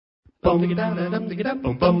Good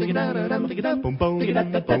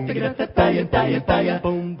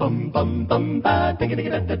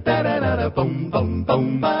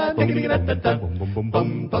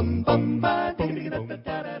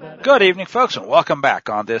evening, folks, and welcome back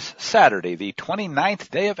on this Saturday, the 29th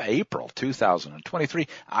day of April, 2023.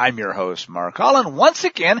 I'm your host, Mark Holland. Once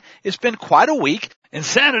again, it's been quite a week.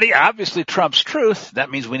 Insanity obviously trumps truth. That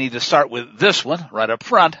means we need to start with this one right up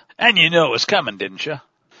front. And you knew it was coming, didn't you?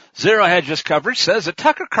 Zero Hedge's coverage says that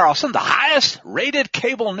Tucker Carlson, the highest-rated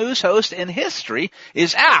cable news host in history,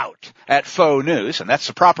 is out at faux news, and that's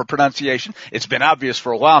the proper pronunciation. It's been obvious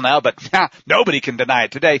for a while now, but nobody can deny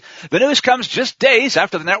it today. The news comes just days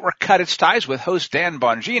after the network cut its ties with host Dan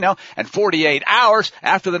Bongino, and 48 hours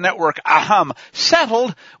after the network,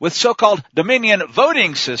 settled with so-called Dominion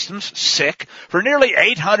voting systems, sick, for nearly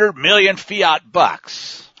 800 million fiat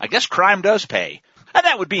bucks. I guess crime does pay. And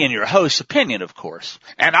that would be in your host's opinion, of course.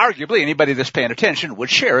 And arguably anybody that's paying attention would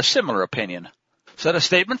share a similar opinion. Said a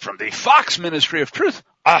statement from the Fox Ministry of Truth.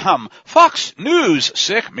 Fox News,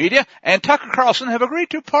 sick media, and Tucker Carlson have agreed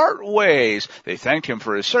to part ways. They thanked him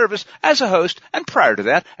for his service as a host and prior to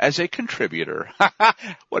that as a contributor.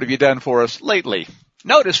 What have you done for us lately?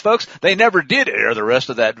 Notice, folks, they never did air the rest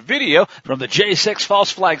of that video from the J6 false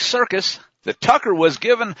flag circus that Tucker was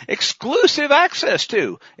given exclusive access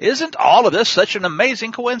to. Isn't all of this such an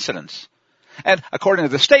amazing coincidence? And according to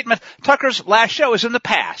the statement, Tucker's last show is in the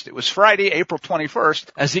past. It was Friday, April 21st,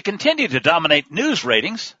 as he continued to dominate news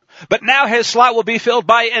ratings. But now his slot will be filled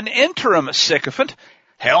by an interim sycophant,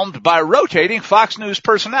 helmed by rotating Fox News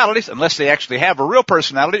personalities, unless they actually have a real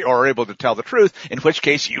personality or are able to tell the truth, in which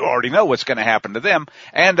case you already know what's going to happen to them.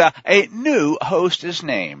 And a new host is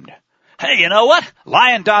named. Hey, you know what?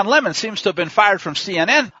 Lion Don Lemon seems to have been fired from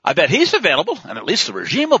CNN. I bet he's available, and at least the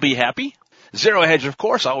regime will be happy. Zero Hedge, of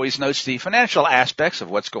course, always notes the financial aspects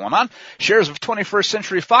of what's going on. Shares of 21st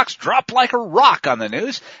Century Fox dropped like a rock on the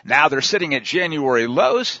news. Now they're sitting at January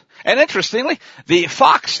lows. And interestingly, the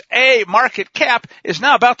Fox A market cap is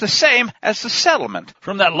now about the same as the settlement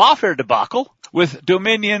from that lawfare debacle with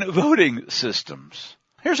Dominion voting systems.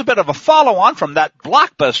 Here's a bit of a follow-on from that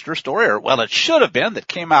blockbuster story, or well, it should have been, that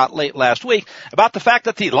came out late last week, about the fact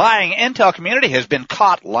that the lying intel community has been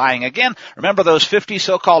caught lying again. Remember those 50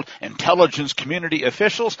 so-called intelligence community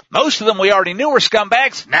officials? Most of them we already knew were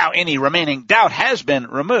scumbags. Now any remaining doubt has been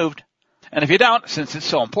removed. And if you don't, since it's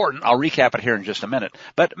so important, I'll recap it here in just a minute.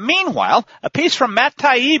 But meanwhile, a piece from Matt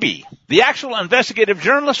Taibbi, the actual investigative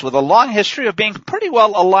journalist with a long history of being pretty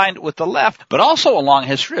well aligned with the left, but also a long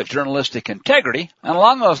history of journalistic integrity. And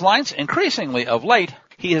along those lines, increasingly of late,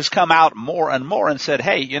 he has come out more and more and said,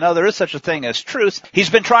 hey, you know, there is such a thing as truth. He's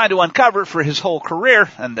been trying to uncover it for his whole career,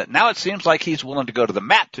 and that now it seems like he's willing to go to the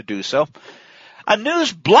mat to do so. A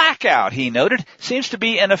news blackout, he noted, seems to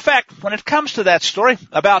be in effect when it comes to that story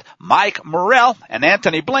about Mike Morrell and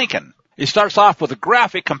Antony Blinken. He starts off with a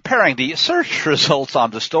graphic comparing the search results on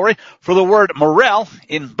the story for the word Morrell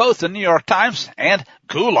in both the New York Times and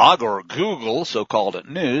Gulag, or Google, so-called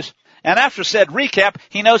news. And after said recap,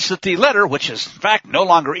 he notes that the letter, which is in fact no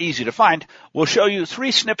longer easy to find, will show you 3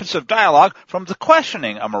 snippets of dialogue from the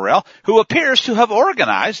questioning of Morrell, who appears to have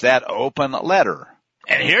organized that open letter.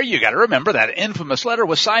 And here you got to remember that infamous letter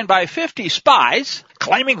was signed by 50 spies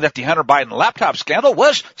claiming that the Hunter Biden laptop scandal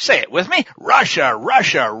was, say it with me,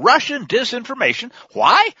 Russian disinformation.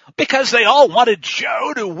 Why? Because they all wanted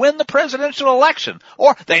Joe to win the presidential election.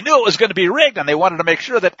 Or they knew it was going to be rigged, and they wanted to make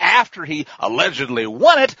sure that after he allegedly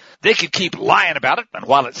won it, they could keep lying about it. And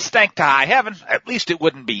while it stank to high heaven, at least it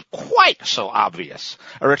wouldn't be quite so obvious.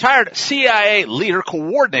 A retired CIA leader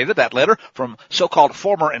coordinated that letter from so-called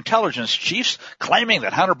former intelligence chiefs claiming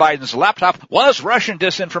that Hunter Biden's laptop was Russian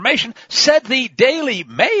disinformation, said the Daily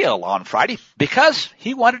Mail on Friday, because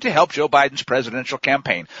he wanted to help Joe Biden's presidential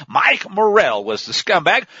campaign. Mike Morrell was the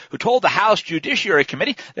scumbag who told the House Judiciary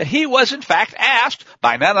Committee that he was in fact asked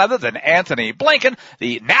by none other than Antony Blinken,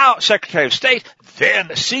 the now Secretary of State,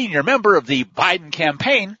 then senior member of the Biden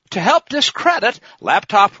campaign, to help discredit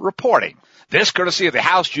laptop reporting. This courtesy of the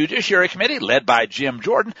House Judiciary Committee, led by Jim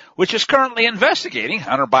Jordan, which is currently investigating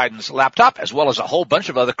Hunter Biden's laptop, as well as a whole bunch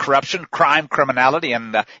of other corruption, crime, criminality,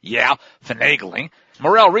 and, finagling.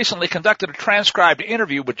 Morrell recently conducted a transcribed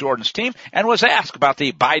interview with Jordan's team and was asked about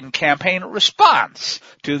the Biden campaign response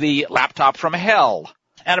to the laptop from hell.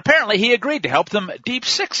 And apparently he agreed to help them deep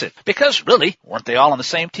six it, because really, weren't they all on the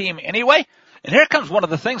same team anyway? And here comes one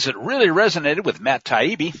of the things that really resonated with Matt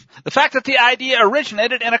Taibbi, the fact that the idea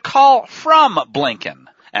originated in a call from Blinken.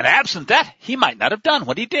 And absent that, he might not have done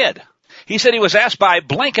what he did. He said he was asked by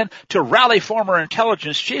Blinken to rally former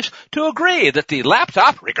intelligence chiefs to agree that the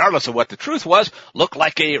laptop, regardless of what the truth was, looked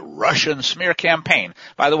like a Russian smear campaign.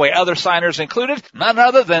 By the way, other signers included none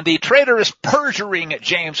other than the traitorous perjuring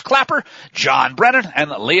James Clapper, John Brennan,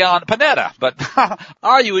 and Leon Panetta. But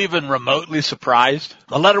are you even remotely surprised?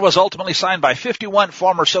 The letter was ultimately signed by 51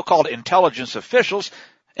 former so-called intelligence officials,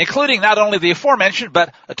 including not only the aforementioned,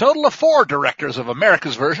 but a total of 4 directors of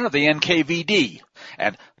America's version of the NKVD.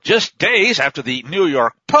 And just days after the New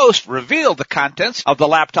York Post revealed the contents of the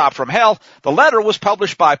laptop from hell, the letter was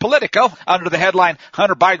published by Politico under the headline,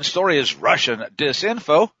 Hunter Biden's story is Russian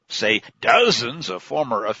disinfo, say dozens of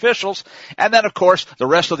former officials. And then, of course, the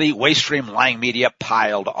rest of the waste stream lying media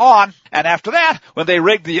piled on. And after that, when they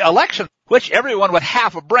rigged the election, which everyone with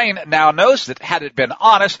half a brain now knows that had it been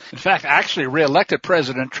honest, in fact, actually reelected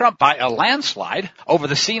President Trump by a landslide over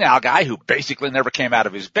the senile guy who basically never came out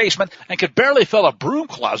of his basement and could barely fill a broom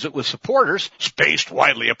closet with supporters, spaced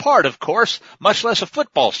widely apart, of course, much less a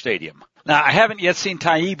football stadium. Now, I haven't yet seen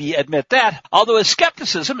Taibbi admit that, although his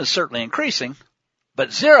skepticism is certainly increasing.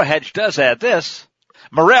 But Zero Hedge does add this.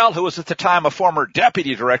 Morrell, who was at the time a former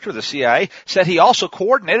deputy director of the CIA, said he also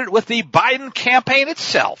coordinated with the Biden campaign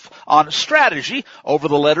itself on strategy over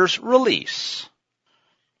the letter's release.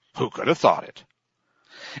 Who could have thought it?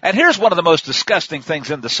 And here's one of the most disgusting things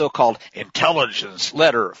in the so-called intelligence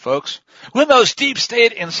letter, folks. When those deep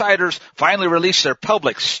state insiders finally released their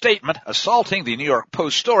public statement assaulting the New York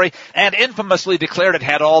Post story and infamously declared it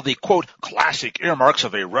had all the, quote, classic earmarks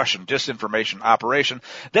of a Russian disinformation operation,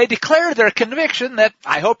 they declared their conviction that,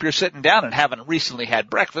 I hope you're sitting down and haven't recently had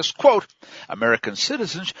breakfast, quote, American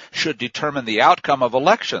citizens should determine the outcome of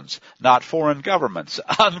elections, not foreign governments,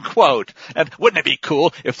 unquote. And wouldn't it be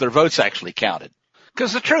cool if their votes actually counted?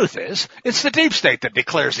 Because the truth is, it's the deep state that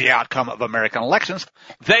declares the outcome of American elections.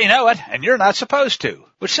 They know it, and you're not supposed to.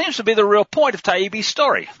 Which seems to be the real point of Taibbi's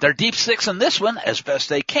story. They're deep six in this one as best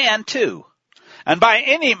they can, too. And by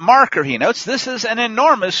any marker, he notes, this is an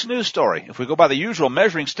enormous news story. If we go by the usual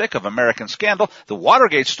measuring stick of American scandal, the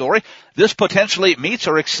Watergate story, this potentially meets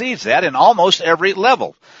or exceeds that in almost every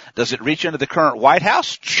level. Does it reach into the current White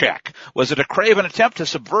House? Check. Was it a craven attempt to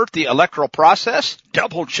subvert the electoral process?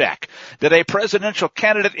 Double check. Did a presidential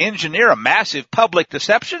candidate engineer a massive public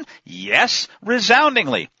deception? Yes,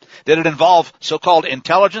 resoundingly. Did it involve so-called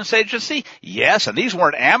intelligence agency? Yes, and these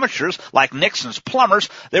weren't amateurs like Nixon's plumbers.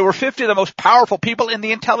 They were 50 of the most powerful people in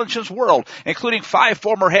the intelligence world, including 5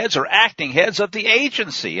 former heads or acting heads of the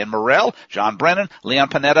agency, and Morrell, John Brennan, Leon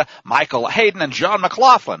Panetta, Michael Hayden, and John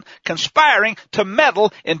McLaughlin, conspiring to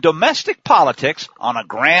meddle in domestic politics on a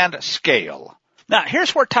grand scale. Now,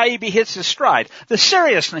 here's where Taibbi hits his stride. The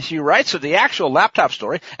seriousness, he writes, of the actual laptop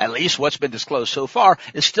story, at least what's been disclosed so far,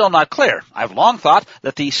 is still not clear. I've long thought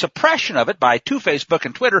that the suppression of it by Facebook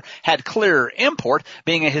and Twitter had clearer import,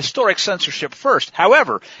 being a historic censorship first.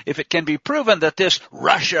 However, if it can be proven that this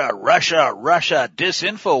Russia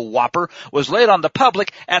disinfo whopper was laid on the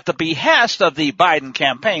public at the behest of the Biden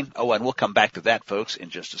campaign, oh, and we'll come back to that, folks, in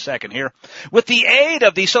just a second here, with the aid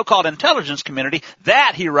of the so-called intelligence community,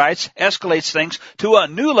 that, he writes, escalates things to a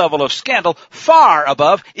new level of scandal far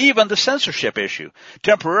above even the censorship issue.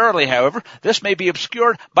 Temporarily, however, this may be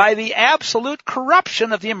obscured by the absolute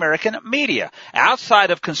corruption of the American media. Outside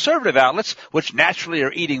of conservative outlets, which naturally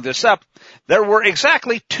are eating this up, there were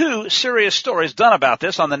exactly 2 serious stories done about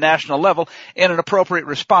this on the national level in an appropriate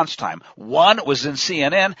response time. One was in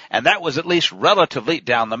CNN, and that was at least relatively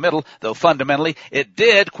down the middle, though fundamentally it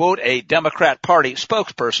did quote a Democrat Party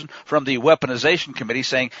spokesperson from the Weaponization Committee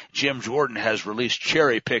saying Jim Jordan has released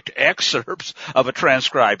cherry-picked excerpts of a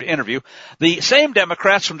transcribed interview. The same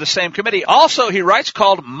Democrats from the same committee also, he writes,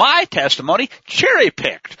 called my testimony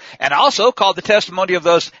cherry-picked, and also called the testimony of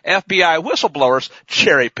those FBI whistleblowers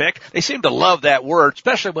cherry-picked. They seem to love that word,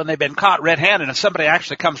 especially when they've been caught red-handed and somebody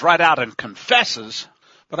actually comes right out and confesses.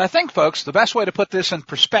 But I think, folks, the best way to put this in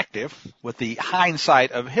perspective with the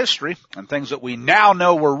hindsight of history and things that we now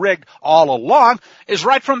know were rigged all along is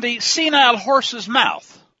right from the senile horse's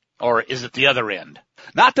mouth. Or is it the other end?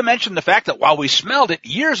 Not to mention the fact that while we smelled it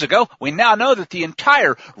years ago, we now know that the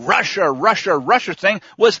entire Russia thing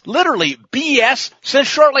was literally BS since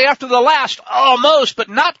shortly after the last almost but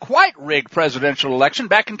not quite rigged presidential election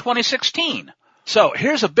back in 2016. So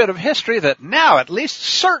here's a bit of history that now at least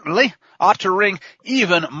certainly ought to ring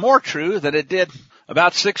even more true than it did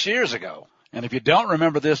about 6 years ago. And if you don't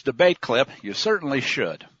remember this debate clip, you certainly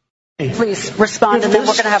should. Please respond, and then we're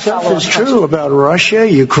going to have follow-up questions. If this stuff is true about Russia,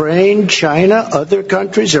 Ukraine, China, other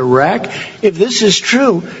countries, Iraq, if this is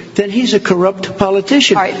true, then he's a corrupt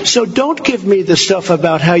politician. Right. So don't give me the stuff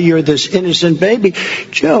about how you're this innocent baby.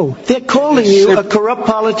 Joe, they're calling you a corrupt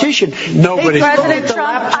politician. Nobody. President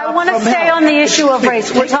Trump, I want to stay on the issue of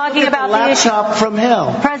race. We're talking about the issue. Laptop from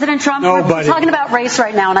hell. President Trump, we're talking about race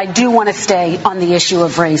right now, and I do want to stay on the issue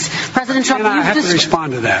of race. President Trump, I have to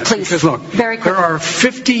respond to that. Please. Because look, there are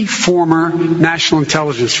 50 former national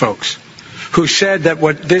intelligence folks who said that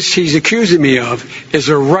what he's accusing me of is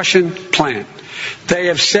a Russian plan. They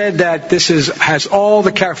have said that this has all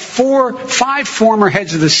the 5 former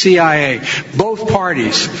heads of the CIA, both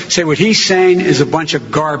parties, say what he's saying is a bunch of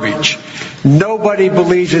garbage. Nobody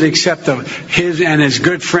believes it except his and his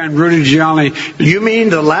good friend Rudy Giuliani. You mean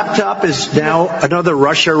the laptop is now another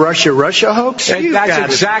Russia hoax?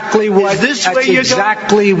 That's exactly what. Is this where you're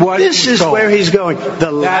going? This is where he's going.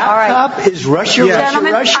 The laptop is Russia,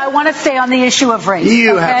 Gentlemen, Russia. I want to stay on the issue of race.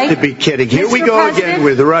 You have to be kidding. Here we go again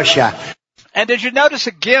with Russia. And did you notice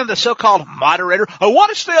again the so-called moderator? I want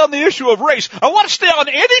to stay on the issue of race. I want to stay on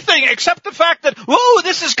anything except the fact that,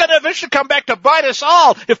 this is going to eventually come back to bite us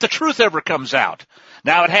all if the truth ever comes out.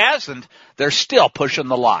 Now it has, and they're still pushing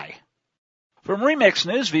the lie. From Remix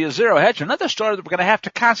News via Zero Hedge, another story that we're going to have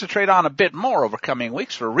to concentrate on a bit more over coming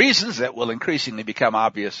weeks for reasons that will increasingly become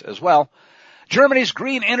obvious as well. Germany's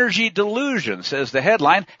green energy delusion, says the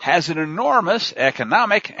headline, has an enormous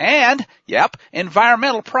economic and,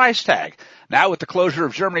 environmental price tag. Now, with the closure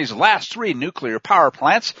of Germany's last 3 nuclear power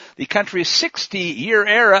plants, the country's 60-year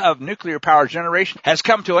era of nuclear power generation has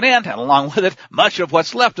come to an end, and along with it, much of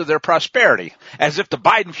what's left of their prosperity. As if the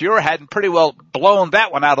Biden Fuhrer hadn't pretty well blown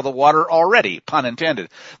that one out of the water already, pun intended.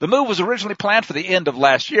 The move was originally planned for the end of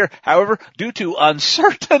last year. However, due to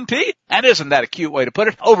uncertainty, and isn't that a cute way to put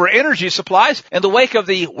it, over energy supplies, in the wake of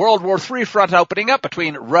the World War III front opening up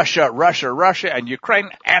between Russia, and Ukraine,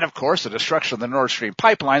 and of course the destruction of the Nord Stream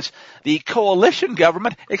pipelines, the coalition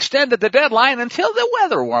government extended the deadline until the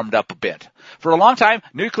weather warmed up a bit. For a long time,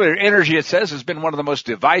 nuclear energy, it says, has been one of the most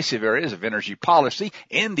divisive areas of energy policy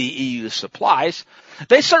in the EU's supplies.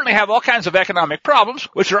 They certainly have all kinds of economic problems,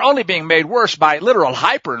 which are only being made worse by literal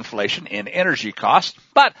hyperinflation in energy costs.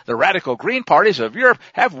 But the radical green parties of Europe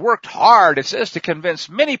have worked hard, it says, to convince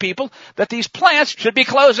many people that these plants should be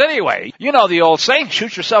closed anyway. You know the old saying,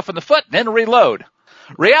 shoot yourself in the foot, then reload.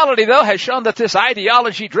 Reality, though, has shown that this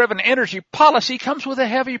ideology-driven energy policy comes with a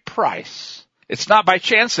heavy price. It's not by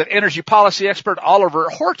chance that energy policy expert Oliver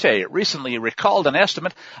Horte recently recalled an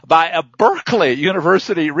estimate by a Berkeley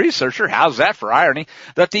University researcher, how's that for irony,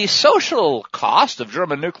 that the social cost of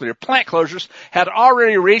German nuclear plant closures had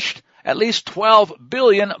already reached at least $12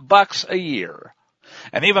 billion a year.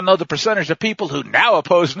 And even though the percentage of people who now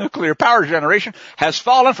oppose nuclear power generation has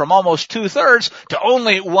fallen from almost 2/3 to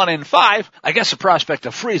only 1 in 5, I guess the prospect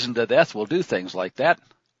of freezing to death will do things like that.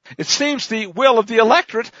 It seems the will of the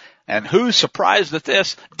electorate, and who's surprised at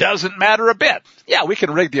this, doesn't matter a bit. Yeah, we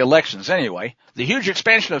can rig the elections anyway. The huge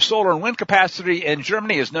expansion of solar and wind capacity in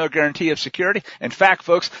Germany is no guarantee of security. In fact,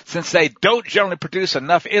 folks, since they don't generally produce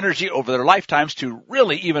enough energy over their lifetimes to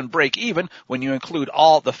really even break even when you include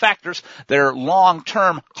all the factors, they're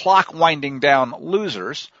long-term clock-winding down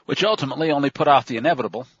losers, which ultimately only put off the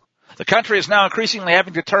inevitable. The country is now increasingly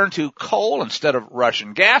having to turn to coal instead of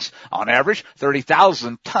Russian gas. On average,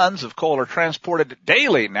 30,000 tons of coal are transported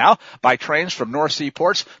daily now by trains from North Sea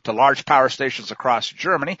ports to large power stations across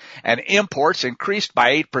Germany, and imports increased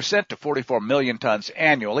by 8% to 44 million tons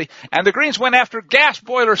annually. And the Greens went after gas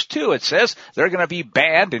boilers too, it says. They're going to be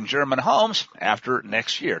banned in German homes after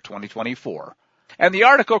next year, 2024. And the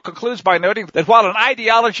article concludes by noting that while an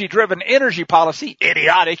ideology-driven energy policy,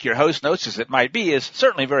 idiotic, your host notes as it might be, is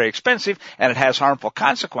certainly very expensive and it has harmful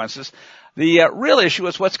consequences, the real issue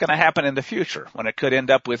is what's going to happen in the future when it could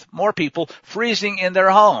end up with more people freezing in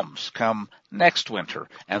their homes come next winter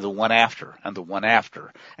and the one after and the one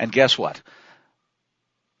after. And guess what?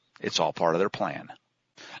 It's all part of their plan.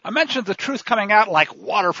 I mentioned the truth coming out like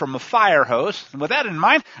water from a fire hose, and with that in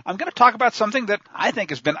mind, I'm going to talk about something that I think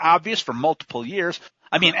has been obvious for multiple years.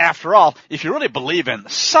 I mean, after all, if you really believe in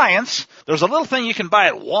science, there's a little thing you can buy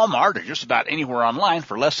at Walmart or just about anywhere online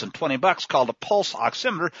for less than $20 called a pulse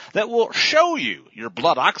oximeter that will show you your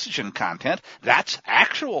blood oxygen content. That's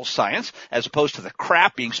actual science, as opposed to the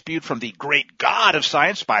crap being spewed from the great god of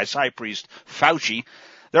science by high priest Fauci.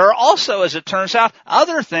 There are also, as it turns out,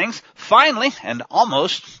 other things, finally, and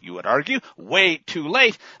almost, you would argue, way too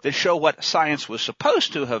late, that show what science was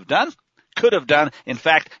supposed to have done, could have done, in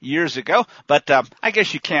fact, years ago. But I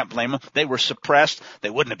guess you can't blame them. They were suppressed. They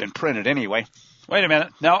wouldn't have been printed anyway. Wait a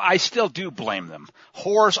minute. No, I still do blame them.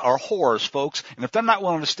 Whores are whores, folks, and if they're not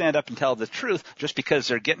willing to stand up and tell the truth just because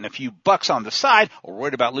they're getting a few bucks on the side or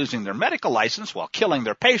worried about losing their medical license while killing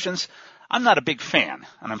their patients, I'm not a big fan,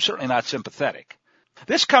 and I'm certainly not sympathetic.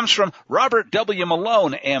 This comes from Robert W.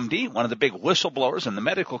 Malone, MD, one of the big whistleblowers in the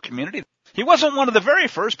medical community. He wasn't one of the very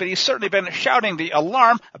first, but he's certainly been shouting the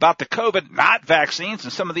alarm about the COVID not vaccines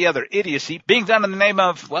and some of the other idiocy being done in the name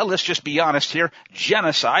of, well, let's just be honest here,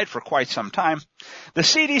 genocide for quite some time. The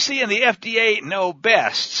CDC and the FDA know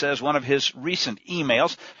best, says one of his recent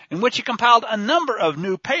emails, in which he compiled a number of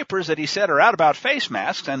new papers that he said are out about face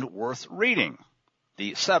masks and worth reading.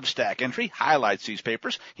 The Substack entry highlights these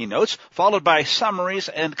papers, he notes, followed by summaries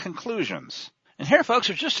and conclusions. And here, folks,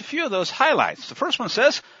 are just a few of those highlights. The first one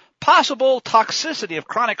says, possible toxicity of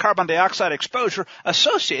chronic carbon dioxide exposure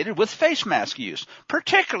associated with face mask use,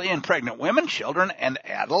 particularly in pregnant women, children, and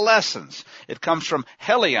adolescents. It comes from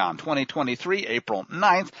Helion 2023, April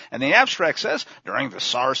 9th, and the abstract says, during the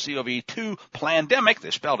SARS-CoV-2 pandemic,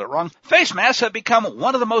 they spelled it wrong, face masks have become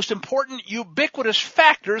one of the most important ubiquitous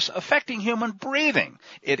factors affecting human breathing.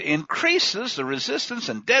 It increases the resistance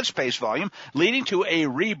and dead space volume, leading to a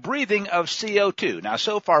rebreathing of CO2. Now,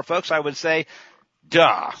 so far, folks, I would say,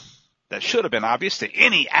 duh. That should have been obvious to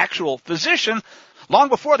any actual physician long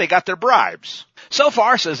before they got their bribes. So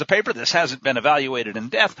far, says the paper, this hasn't been evaluated in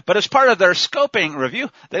depth, but as part of their scoping review,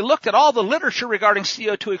 they looked at all the literature regarding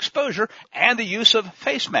CO2 exposure and the use of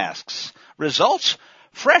face masks. Results?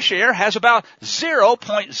 Fresh air has about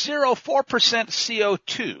 0.04%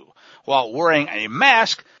 CO2, while wearing a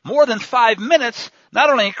mask more than 5 minutes not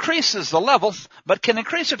only increases the level, but can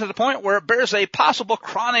increase it to the point where it bears a possible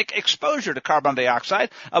chronic exposure to carbon dioxide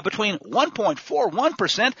of between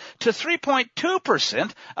 1.41% to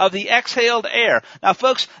 3.2% of the exhaled air. Now,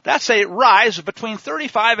 folks, that's a rise of between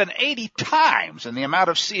 35 and 80 times in the amount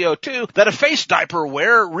of CO2 that a face diaper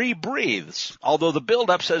wearer rebreathes. Although the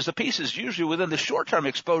buildup, says the piece, is usually within the short-term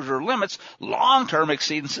exposure limits, long-term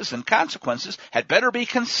exceedances and consequences had better be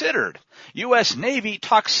considered. U.S. Navy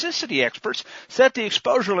toxicity experts set the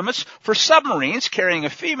exposure limits for submarines carrying a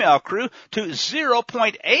female crew to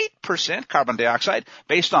 0.8% carbon dioxide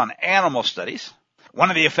based on animal studies.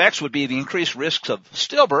 One of the effects would be the increased risks of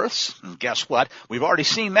stillbirths. And guess what? We've already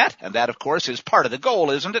seen that, and that, of course, is part of the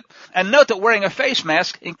goal, isn't it? And note that wearing a face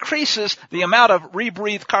mask increases the amount of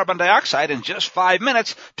rebreathed carbon dioxide in just 5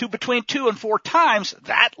 minutes to between 2 and 4 times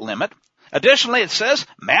that limit. Additionally, it says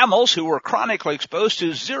mammals who were chronically exposed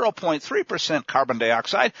to 0.3% carbon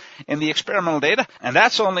dioxide in the experimental data, and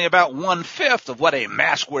that's only about 1/5 of what a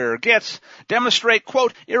mask wearer gets, demonstrate,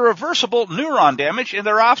 quote, irreversible neuron damage in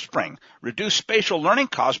their offspring, reduced spatial learning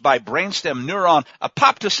caused by brainstem neuron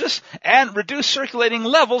apoptosis, and reduced circulating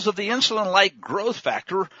levels of the insulin-like growth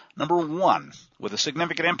factor number 1. With a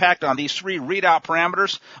significant impact on these 3 readout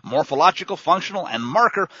parameters, morphological, functional, and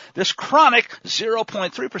marker, this chronic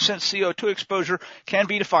 0.3% CO2 exposure can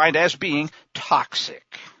be defined as being toxic.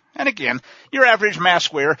 And again, your average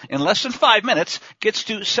mask wearer in less than 5 minutes gets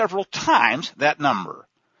to several times that number.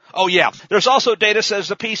 Oh yeah, there's also data, says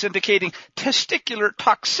the piece, indicating testicular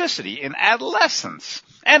toxicity in adolescents.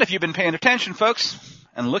 And if you've been paying attention, folks,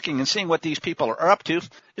 and looking and seeing what these people are up to,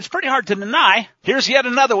 it's pretty hard to deny. Here's yet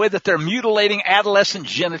another way that they're mutilating adolescent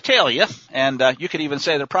genitalia, and you could even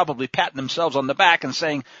say they're probably patting themselves on the back and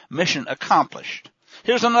saying, mission accomplished.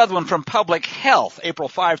 Here's another one from Public Health, April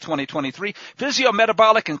 5, 2023,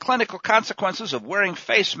 Physiometabolic and Clinical Consequences of Wearing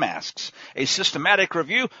Face Masks, a systematic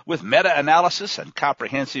review with meta-analysis and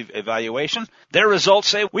comprehensive evaluation. Their results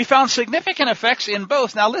say, we found significant effects in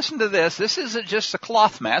both. Now listen to this. This isn't just the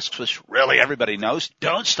cloth masks, which really everybody knows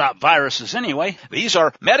don't stop viruses anyway. These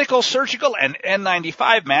are medical, surgical, and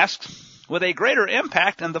N95 masks with a greater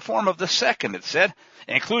impact in the form of the second, it said,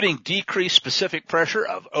 including decreased specific pressure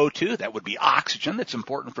of O2, that would be oxygen that's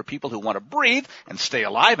important for people who want to breathe and stay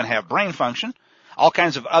alive and have brain function, all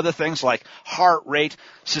kinds of other things like heart rate,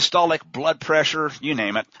 systolic blood pressure, you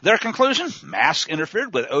name it. Their conclusion, masks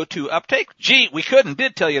interfered with O2 uptake. Gee, we could and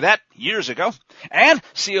did tell you that years ago. And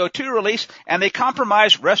CO2 release, and they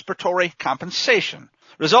compromised respiratory compensation,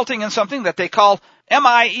 resulting in something that they call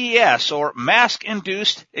MIES, or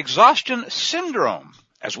mask-induced exhaustion syndrome,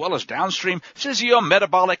 as well as downstream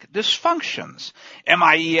physiometabolic dysfunctions.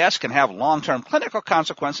 MIES can have long-term clinical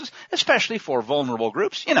consequences, especially for vulnerable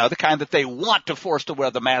groups, the kind that they want to force to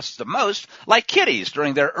wear the masks the most, like kiddies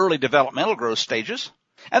during their early developmental growth stages.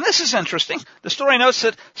 And this is interesting. The story notes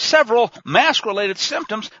that several mask-related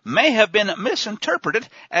symptoms may have been misinterpreted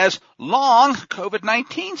as long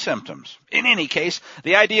COVID-19 symptoms. In any case,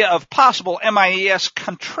 the idea of possible MIES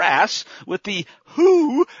contrasts with the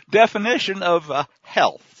WHO definition of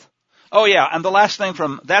health. Oh, yeah, and the last thing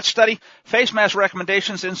from that study, face mask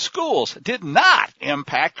recommendations in schools did not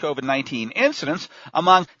impact COVID-19 incidence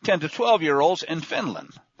among 10 to 12-year-olds in Finland.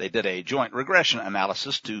 They did a joint regression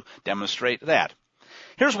analysis to demonstrate that.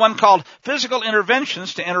 Here's one called Physical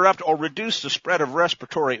Interventions to Interrupt or Reduce the Spread of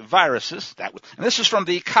Respiratory Viruses. And this is from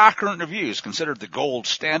the Cochrane Reviews, considered the gold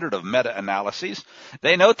standard of meta-analyses.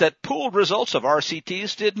 They note that pooled results of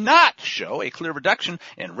RCTs did not show a clear reduction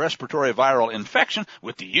in respiratory viral infection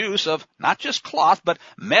with the use of not just cloth, but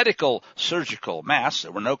medical surgical masks.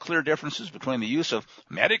 There were no clear differences between the use of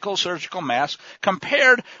medical surgical masks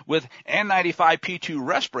compared with N95P2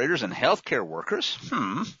 respirators in healthcare workers.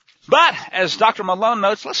 But, as Dr. Malone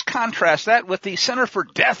notes, let's contrast that with the Center for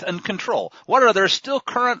Death and Control. What are their still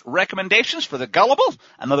current recommendations for the gullible?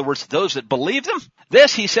 In other words, those that believe them?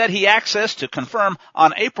 This, he said, he accessed to confirm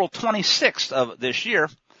on April 26th of this year.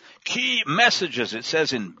 Key messages, it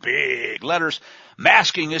says in big letters,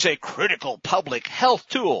 masking is a critical public health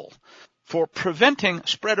tool for preventing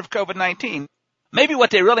spread of COVID-19. Maybe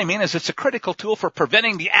what they really mean is it's a critical tool for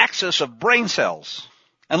preventing the access of brain cells.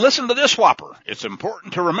 And listen to this whopper. It's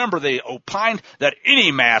important to remember they opined that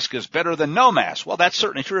any mask is better than no mask. Well, that's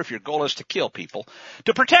certainly true if your goal is to kill people.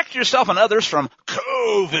 To protect yourself and others from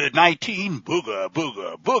COVID-19, booga,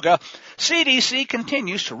 booga, booga, CDC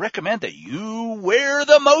continues to recommend that you wear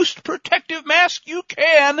the most protective mask you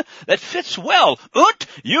can that fits well. Und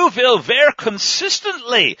you will wear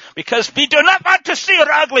consistently because we do not want to see your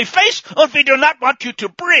ugly face and we do not want you to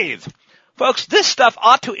breathe. Folks, this stuff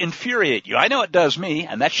ought to infuriate you. I know it does me,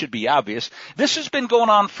 and that should be obvious. This has been going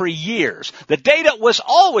on for years. The data was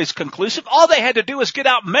always conclusive. All they had to do was get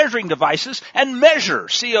out measuring devices and measure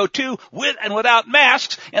CO2 with and without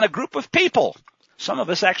masks in a group of people. Some of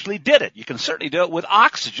us actually did it. You can certainly do it with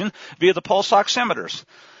oxygen via the pulse oximeters.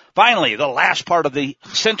 Finally, the last part of the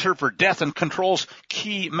Center for Death and Control's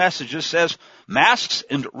key messages says, masks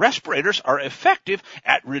and respirators are effective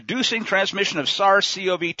at reducing transmission of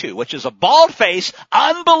SARS-CoV-2, which is a bald-faced,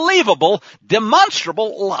 unbelievable,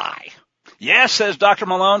 demonstrable lie. Yes, says Dr.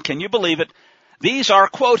 Malone, can you believe it? These are,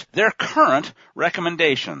 quote, their current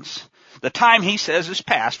recommendations. The time, he says, is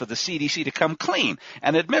past for the CDC to come clean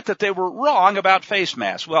and admit that they were wrong about face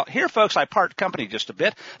masks. Well, here, folks, I part company just a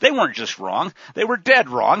bit. They weren't just wrong. They were dead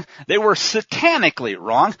wrong. They were satanically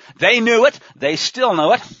wrong. They knew it. They still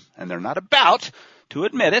know it. And they're not about to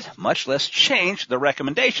admit it, much less change the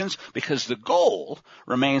recommendations, because the goal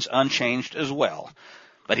remains unchanged as well.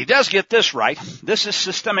 But he does get this right. This is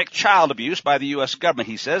systemic child abuse by the U.S. government,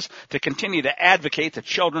 he says, to continue to advocate that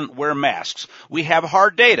children wear masks. We have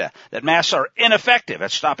hard data that masks are ineffective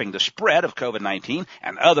at stopping the spread of COVID-19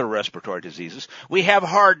 and other respiratory diseases. We have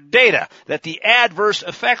hard data that the adverse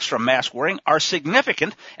effects from mask wearing are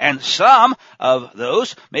significant, and some of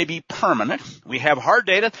those may be permanent. We have hard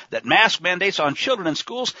data that mask mandates on children in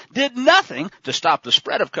schools did nothing to stop the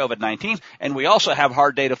spread of COVID-19, and we also have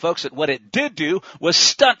hard data, folks, that what it did do was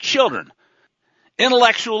stunt children,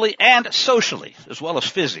 intellectually and socially, as well as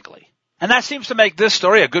physically. And that seems to make this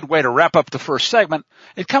story a good way to wrap up the first segment.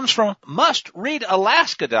 It comes from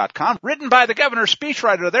MustReadAlaska.com, written by the governor's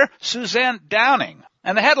speechwriter there, Suzanne Downing.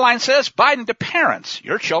 And the headline says, Biden to parents,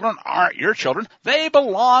 your children aren't your children, they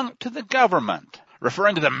belong to the government.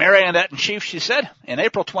 Referring to the marionette-in-chief, she said, in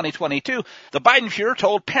April 2022, the Biden Fuhrer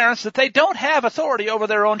told parents that they don't have authority over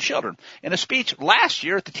their own children. In a speech last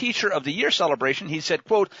year at the Teacher of the Year celebration, he said,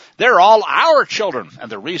 quote, they're all our children,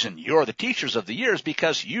 and the reason you're the Teachers of the Year is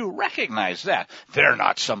because you recognize that. They're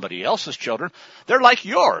not somebody else's children. They're like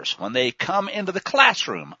yours when they come into the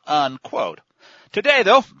classroom, unquote. Today,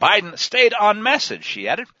 though, Biden stayed on message, she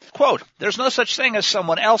added. Quote, there's no such thing as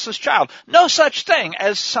someone else's child. No such thing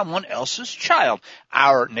as someone else's child.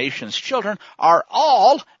 Our nation's children are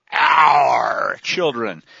all our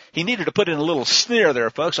children. He needed to put in a little sneer there,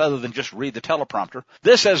 folks, other than just read the teleprompter.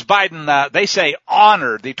 This, as Biden, they say,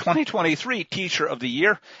 honored the 2023 Teacher of the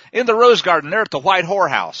Year in the Rose Garden there at the White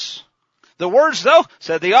Whorehouse. The words, though,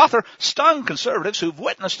 said the author, stung conservatives who've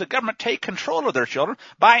witnessed the government take control of their children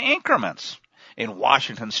by increments. In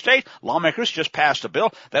Washington state, lawmakers just passed a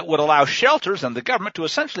bill that would allow shelters and the government to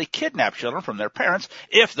essentially kidnap children from their parents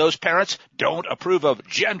if those parents don't approve of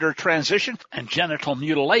gender transition and genital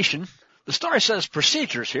mutilation. The story says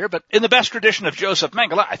procedures here, but in the best tradition of Joseph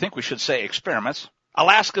Mengele, I think we should say experiments.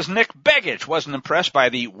 Alaska's Nick Begich wasn't impressed by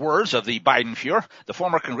the words of the Biden Fuhrer. The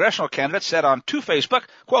former congressional candidate said on Facebook,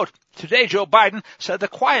 quote, today Joe Biden said the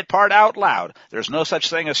quiet part out loud. There's no such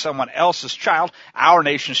thing as someone else's child. Our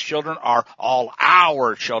nation's children are all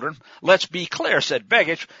our children. Let's be clear, said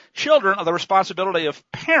Begich, children are the responsibility of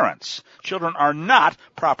parents. Children are not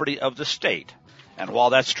property of the state. And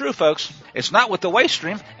while that's true, folks, it's not what the waste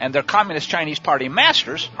stream and their Communist Chinese Party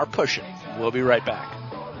masters are pushing. We'll be right back.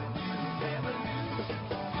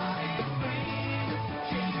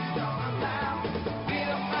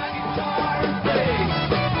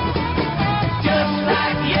 Just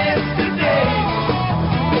like yesterday,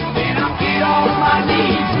 then I'll get on my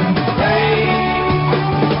knees and pray.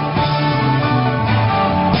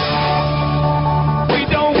 We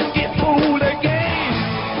don't get fooled again.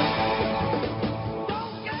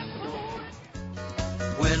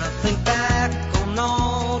 When I think back on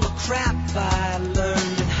all the crap I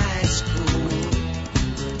learned in high school,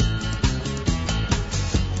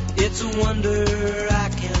 it's a wonder I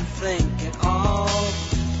can think at all.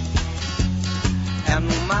 And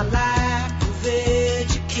my lack of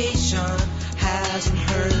education hasn't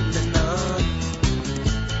hurt me none.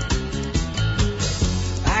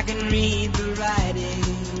 I can read the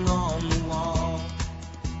writing on the wall.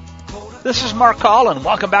 This is Mark Call, and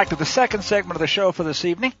welcome back to the second segment of the show for this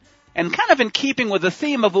evening. And kind of in keeping with the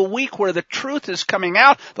theme of a week where the truth is coming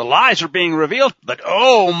out, the lies are being revealed, but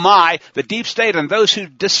oh my, the deep state and those who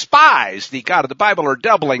despise the God of the Bible are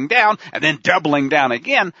doubling down and then doubling down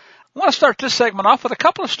again. I want to start this segment off with a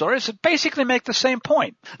couple of stories that basically make the same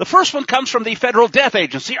point. The first one comes from the Federal Death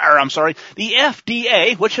Agency, the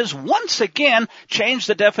FDA, which has once again changed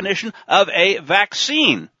the definition of a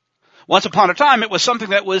vaccine. Once upon a time, it was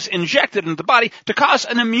something that was injected into the body to cause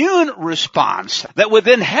an immune response that would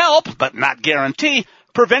then help, but not guarantee,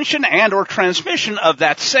 prevention and or transmission of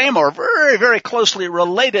that same or very, very closely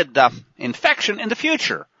related infection in the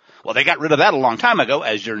future. Well, they got rid of that a long time ago,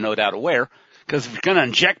 as you're no doubt aware, because if you're going to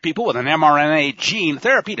inject people with an mRNA gene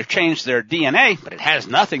therapy to change their DNA, but it has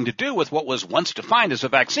nothing to do with what was once defined as a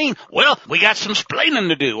vaccine, well, we got some splaining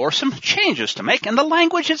to do or some changes to make in the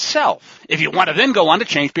language itself, if you want to then go on to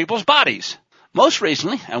change people's bodies. Most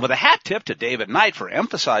recently, and with a hat tip to David Knight for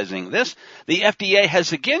emphasizing this, the FDA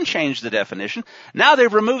has again changed the definition. Now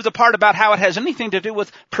they've removed the part about how it has anything to do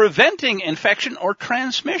with preventing infection or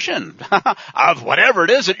transmission of whatever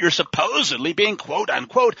it is that you're supposedly being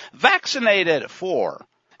quote-unquote vaccinated for.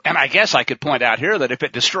 And I guess I could point out here that if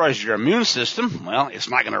it destroys your immune system, well, it's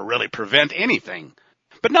not going to really prevent anything.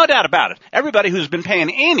 But no doubt about it, everybody who's been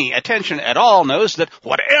paying any attention at all knows that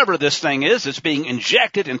whatever this thing is that's being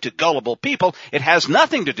injected into gullible people, it has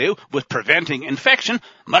nothing to do with preventing infection,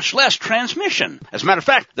 much less transmission. As a matter of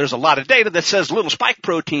fact, there's a lot of data that says little spike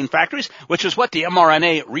protein factories, which is what the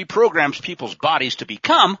mRNA reprograms people's bodies to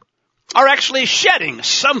become, are actually shedding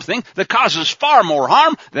something that causes far more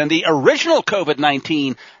harm than the original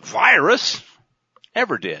COVID-19 virus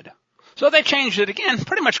ever did. So they changed it again,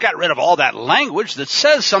 pretty much got rid of all that language that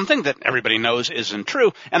says something that everybody knows isn't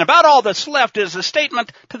true, and about all that's left is a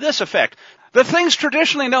statement to this effect. The things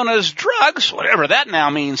traditionally known as drugs, whatever that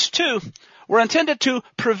now means too, were intended to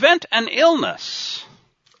prevent an illness.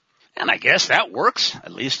 And I guess that works,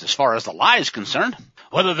 at least as far as the lie is concerned,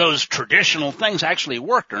 whether those traditional things actually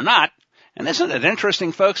worked or not. And isn't it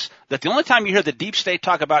interesting, folks, that the only time you hear the deep state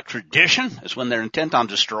talk about tradition is when they're intent on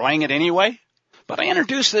destroying it anyway? But I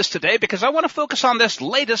introduced this today because I want to focus on this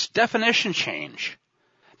latest definition change.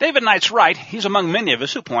 David Knight's right. He's among many of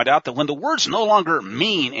us who point out that when the words no longer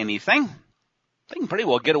mean anything, they can pretty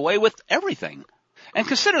well get away with everything. And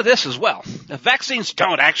consider this as well. If vaccines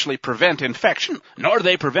don't actually prevent infection, nor do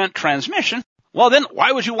they prevent transmission, well then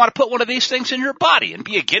why would you want to put one of these things in your body and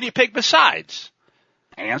be a guinea pig besides?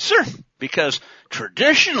 Answer, because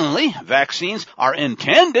traditionally vaccines are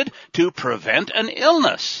intended to prevent an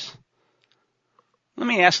illness. Let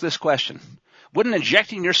me ask this question. Wouldn't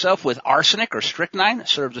injecting yourself with arsenic or strychnine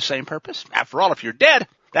serve the same purpose? After all, if you're dead,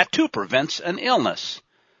 that too prevents an illness.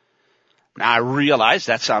 Now, I realize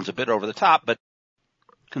that sounds a bit over the top, but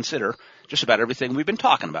consider just about everything we've been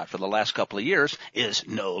talking about for the last couple of years is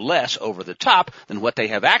no less over the top than what they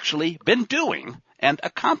have actually been doing and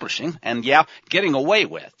accomplishing and, getting away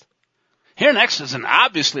with. Here next is an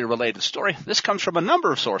obviously related story. This comes from a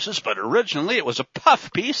number of sources, but originally it was a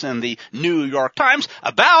puff piece in the New York Times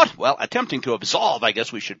about, attempting to absolve, I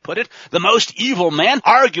guess we should put it, the most evil man,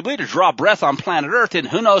 arguably to draw breath on planet Earth in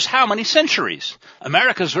who knows how many centuries.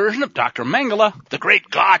 America's version of Dr. Mengele, the great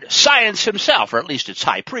god science himself, or at least its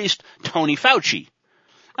high priest, Tony Fauci.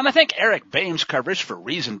 And I think Eric Bain's coverage for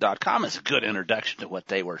Reason.com is a good introduction to what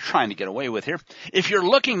they were trying to get away with here. If you're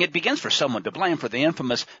looking, it begins for someone to blame for the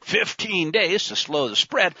infamous 15 days to slow the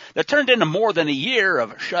spread that turned into more than a year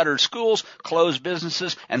of shuttered schools, closed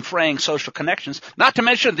businesses, and fraying social connections, not to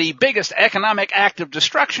mention the biggest economic act of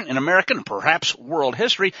destruction in American and perhaps world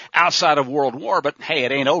history outside of World War, but hey,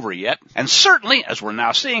 it ain't over yet. And certainly, as we're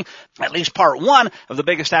now seeing, at least part one of the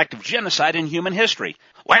biggest act of genocide in human history.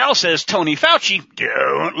 Well, says Tony Fauci,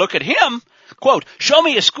 don't look at him. Quote, show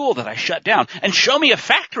me a school that I shut down and show me a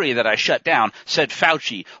factory that I shut down, said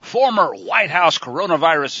Fauci, former White House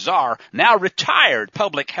coronavirus czar, now retired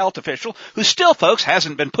public health official who still, folks,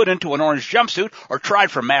 hasn't been put into an orange jumpsuit or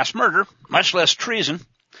tried for mass murder, much less treason.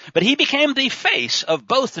 But he became the face of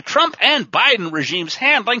both the Trump and Biden regime's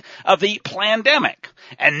handling of the plandemic.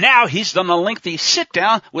 And now he's done a lengthy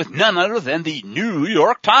sit-down with none other than the New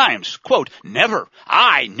York Times. Quote, never,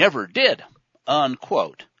 I never did,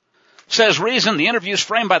 unquote. Says Reason, the interviews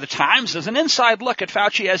framed by the Times as an inside look at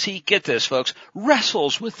Fauci as he, get this folks,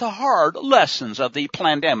 wrestles with the hard lessons of the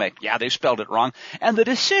plandemic. Yeah, they spelled it wrong. And the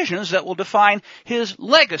decisions that will define his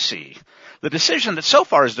legacy. The decision that so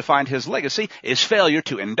far has defined his legacy is failure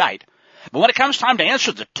to indict. But when it comes time to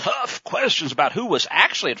answer the tough questions about who was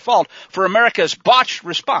actually at fault for America's botched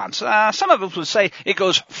response, some of us would say it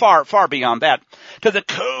goes far, far beyond that. To the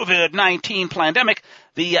COVID-19 pandemic,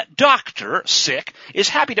 the doctor, sick, is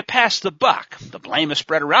happy to pass the buck. The blame is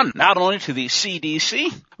spread around not only to the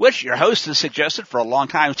CDC, which your host has suggested for a long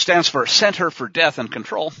time stands for Center for Death and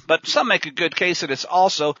Control, but some make a good case that it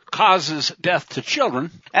also causes death to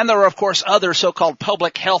children. And there are, of course, other so-called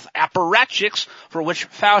public health apparatchiks for which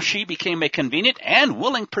Fauci became a convenient and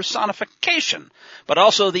willing personification, but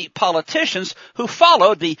also the politicians who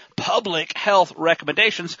followed the public health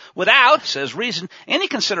recommendations without, says Reason, any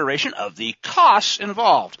consideration of the costs involved.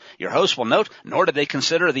 Your host will note, nor did they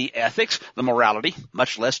consider the ethics, the morality,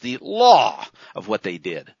 much less the law of what they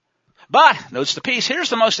did. But, notes the piece, here's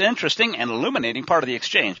the most interesting and illuminating part of the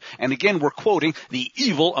exchange. And again, we're quoting the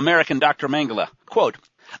evil American Dr. Mengele. Quote,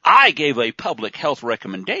 I gave a public health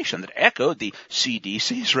recommendation that echoed the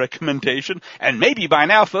CDC's recommendation, and maybe by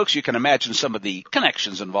now, folks, you can imagine some of the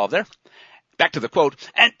connections involved there. Back to the quote,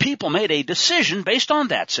 and people made a decision based on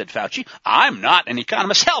that, said Fauci. I'm not an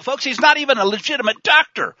economist. Hell, folks, he's not even a legitimate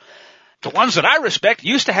doctor. The ones that I respect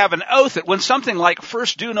used to have an oath that went something like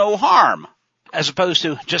first do no harm, as opposed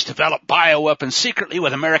to just develop bioweapons secretly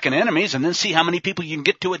with American enemies and then see how many people you can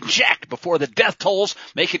get to eject before the death tolls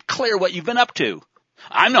make it clear what you've been up to.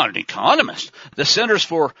 I'm not an economist. The Centers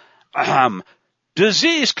for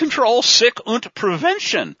Disease Control, Sick und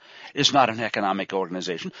Prevention is not an economic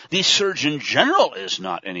organization. The Surgeon General is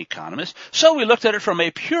not an economist. So we looked at it from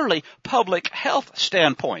a purely public health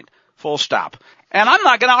standpoint. Full stop. And I'm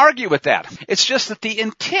not going to argue with that. It's just that the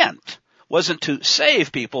intent wasn't to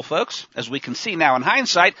save people, folks. As we can see now in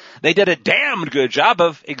hindsight, they did a damned good job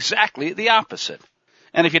of exactly the opposite.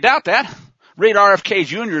 And if you doubt that, read RFK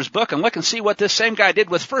Jr.'s book and look and see what this same guy did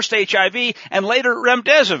with first HIV and later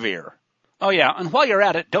remdesivir. Oh yeah, and while you're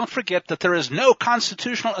at it, don't forget that there is no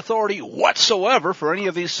constitutional authority whatsoever for any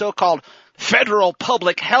of these so-called federal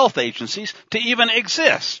public health agencies to even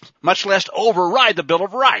exist, much less override the Bill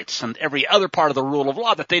of Rights and every other part of the rule of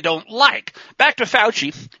law that they don't like. Back to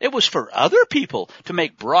Fauci, it was for other people to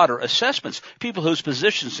make broader assessments, people whose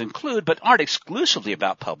positions include but aren't exclusively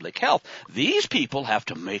about public health. These people have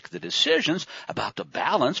to make the decisions about the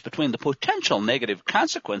balance between the potential negative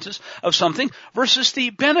consequences of something versus the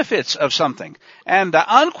benefits of something. And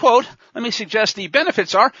unquote, let me suggest the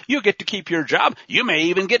benefits are you get to keep your job, you may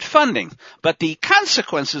even get funding. But the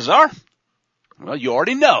consequences are, well, you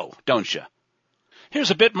already know, don't you? Here's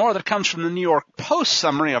a bit more that comes from the New York Post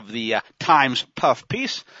summary of the Times Puff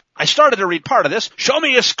piece. I started to read part of this. Show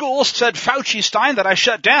me a school, said Fauci Stein, that I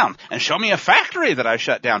shut down. And show me a factory that I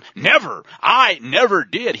shut down. Never. I never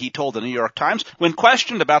did, he told the New York Times when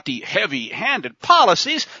questioned about the heavy-handed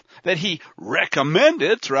policies that he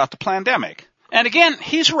recommended throughout the pandemic. And again,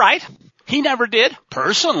 he's right. He never did,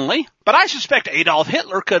 personally, but I suspect Adolf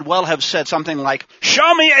Hitler could well have said something like,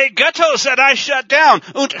 show me a ghetto that I shut down,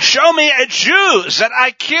 and show me a Jew that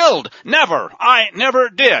I killed. Never. I never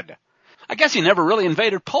did. I guess he never really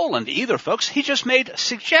invaded Poland either, folks. He just made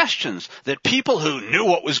suggestions that people who knew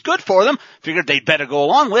what was good for them figured they'd better go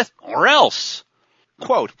along with, or else.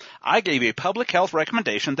 Quote, I gave a public health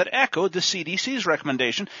recommendation that echoed the CDC's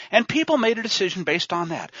recommendation, and people made a decision based on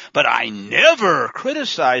that. But I never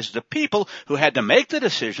criticized the people who had to make the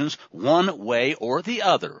decisions one way or the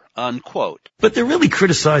other, unquote. But they're really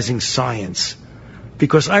criticizing science,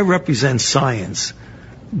 because I represent science.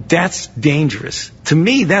 That's dangerous. To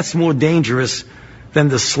me, that's more dangerous than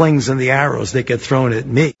the slings and the arrows that get thrown at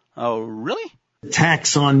me. Oh, really?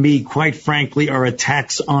 Attacks on me, quite frankly, are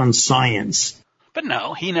attacks on science. But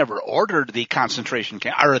no, he never ordered the concentration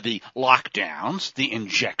camp, or the lockdowns, the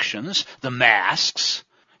injections, the masks.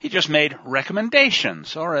 He just made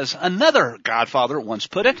recommendations, or as another godfather once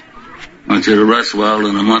put it, I want you to rest well,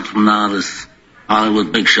 and a month from now, this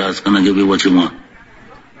Hollywood big shot's going to give you what you want.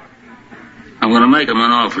 I'm going to make him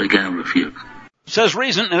an offer he can't refuse. Says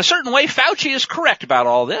Reason, in a certain way, Fauci is correct about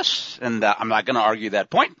all this, and I'm not going to argue that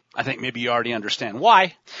point. I think maybe you already understand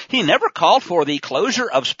why. He never called for the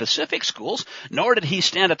closure of specific schools, nor did he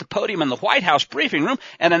stand at the podium in the White House briefing room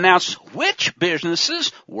and announce which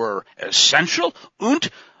businesses were essential and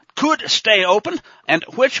could stay open and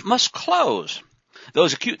which must close.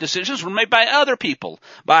 Those acute decisions were made by other people,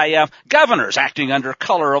 by governors acting under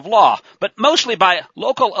color of law, but mostly by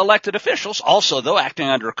local elected officials, also, though, acting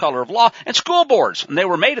under color of law, and school boards. And they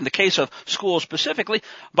were made, in the case of schools specifically,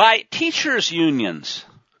 by teachers' unions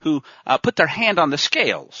who put their hand on the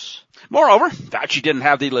scales. Moreover, Fauci didn't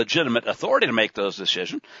have the legitimate authority to make those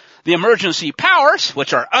decisions. The emergency powers,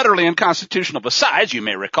 which are utterly unconstitutional besides, you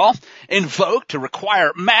may recall, invoked to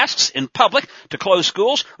require masks in public, to close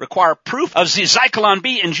schools, require proof of the Zyklon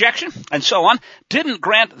B injection, and so on, didn't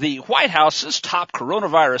grant the White House's top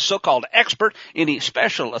coronavirus so-called expert any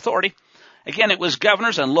special authority. Again, it was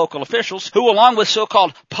governors and local officials who, along with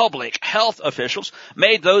so-called public health officials,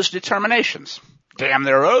 made those determinations. Damn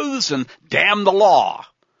their oaths and damn the law.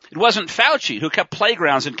 It wasn't Fauci who kept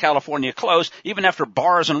playgrounds in California closed even after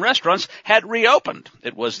bars and restaurants had reopened.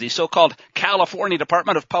 It was the so-called California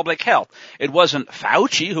Department of Public Health. It wasn't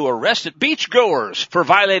Fauci who arrested beachgoers for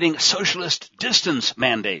violating socialist distance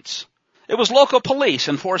mandates. It was local police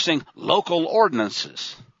enforcing local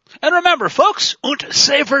ordinances. And remember, folks, und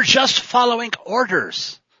they were just following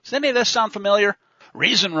orders. Does any of this sound familiar?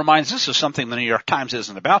 Reason reminds us of something the New York Times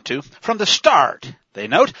isn't about to. From the start, they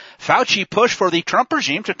note, Fauci pushed for the Trump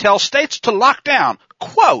regime to tell states to lock down,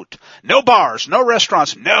 quote, no bars, no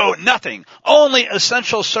restaurants, no nothing, only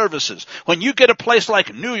essential services. When you get a place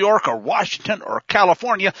like New York or Washington or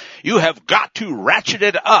California, you have got to ratchet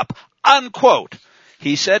it up, unquote,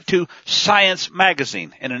 he said to Science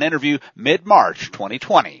magazine in an interview mid-March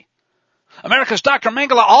 2020. America's Dr.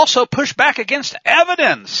 Mengele also pushed back against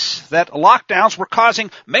evidence that lockdowns were causing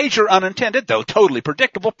major unintended, though totally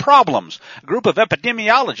predictable, problems. A group of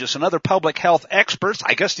epidemiologists and other public health experts,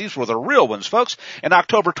 I guess these were the real ones, folks, in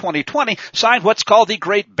October 2020 signed what's called the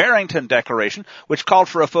Great Barrington Declaration, which called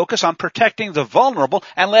for a focus on protecting the vulnerable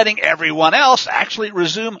and letting everyone else actually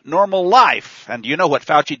resume normal life. And you know what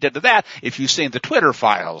Fauci did to that if you've seen the Twitter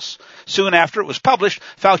files. Soon after it was published,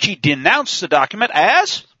 Fauci denounced the document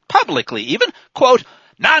as, publicly even, quote,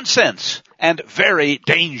 nonsense and very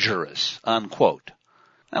dangerous, unquote.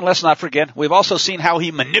 And let's not forget, we've also seen how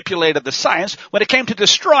he manipulated the science when it came to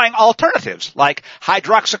destroying alternatives like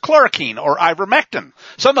hydroxychloroquine or ivermectin.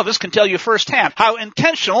 Some of us can tell you firsthand how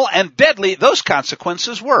intentional and deadly those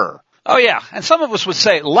consequences were. Oh yeah, and some of us would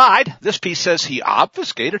say lied. This piece says he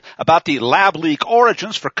obfuscated about the lab leak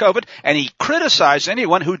origins for COVID, and he criticized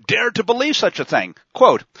anyone who dared to believe such a thing.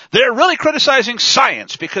 Quote, they're really criticizing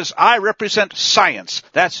science because I represent science.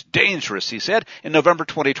 That's dangerous, he said in November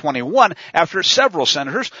 2021 after several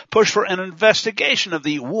senators pushed for an investigation of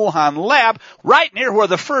the Wuhan lab right near where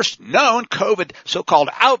the first known COVID so-called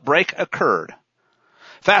outbreak occurred.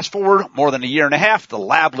 Fast forward more than a year and a half, the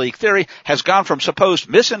lab leak theory has gone from supposed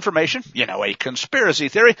misinformation, a conspiracy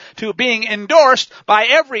theory, to being endorsed by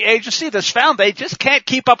every agency that's found they just can't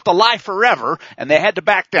keep up the lie forever, and they had to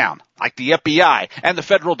back down, like the FBI and the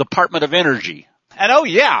Federal Department of Energy. And oh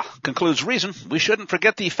yeah, concludes Reason, we shouldn't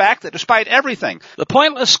forget the fact that despite everything, the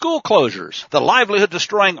pointless school closures, the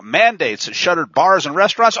livelihood-destroying mandates that shuttered bars and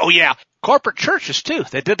restaurants, oh yeah, corporate churches too,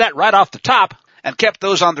 they did that right off the top and kept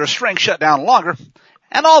those on their string shut down longer.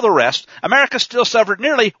 And all the rest, America still suffered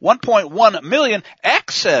nearly 1.1 million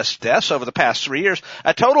excess deaths over the past 3 years,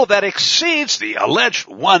 a total that exceeds the alleged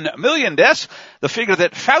 1 million deaths, the figure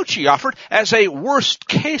that Fauci offered as a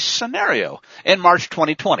worst-case scenario in March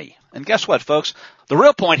 2020. And guess what, folks? The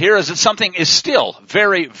real point here is that something is still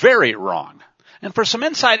very, very wrong. And for some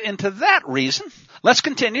insight into that reason, let's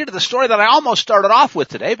continue to the story that I almost started off with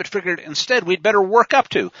today, but figured instead we'd better work up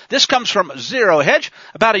to. This comes from Zero Hedge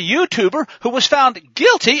about a YouTuber who was found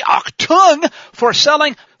guilty, Achtung, for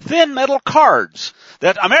selling thin metal cards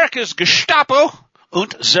that America's Gestapo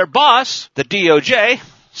und their boss, the DOJ,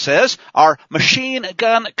 says are machine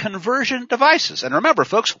gun conversion devices. And remember,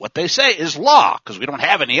 folks, what they say is law, because we don't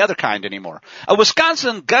have any other kind anymore. A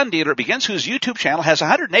Wisconsin gun dealer, whose YouTube channel has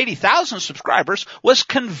 180,000 subscribers, was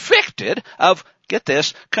convicted of, get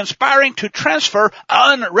this, conspiring to transfer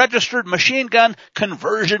unregistered machine gun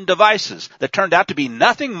conversion devices that turned out to be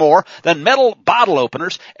nothing more than metal bottle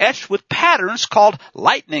openers etched with patterns called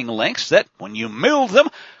lightning links that, when you move them,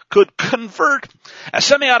 could convert a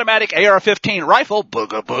semi-automatic AR-15 rifle,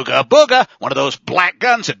 booga, booga, booga, one of those black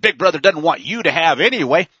guns that Big Brother doesn't want you to have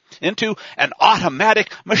anyway, into an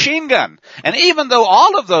automatic machine gun. And even though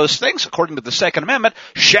all of those things, according to the Second Amendment,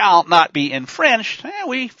 shall not be infringed,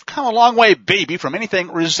 we've come a long way, baby, from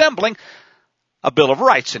anything resembling a Bill of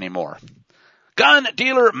Rights anymore. Gun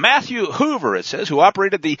dealer Matthew Hoover, it says, who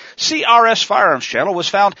operated the CRS Firearms channel, was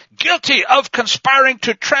found guilty of conspiring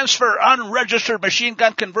to transfer unregistered machine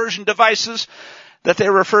gun conversion devices that they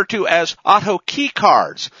refer to as auto key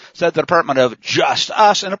cards, said the Department of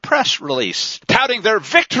Justice in a press release, touting their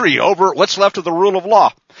victory over what's left of the rule of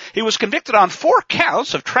law. He was convicted on 4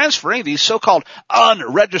 counts of transferring these so-called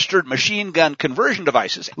unregistered machine gun conversion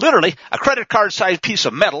devices, literally a credit card-sized piece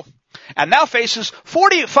of metal, and now faces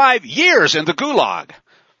 45 years in the gulag.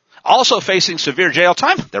 Also facing severe jail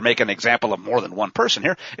time, they're making an example of more than one person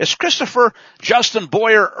here, is Christopher Justin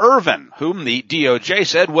Boyer Irvin, whom the DOJ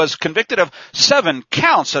said was convicted of 7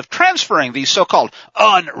 counts of transferring these so-called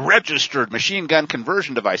unregistered machine gun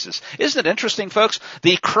conversion devices. Isn't it interesting, folks?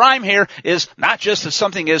 The crime here is not just that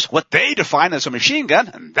something is what they define as a machine gun,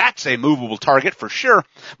 and that's a movable target for sure,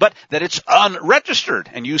 but that it's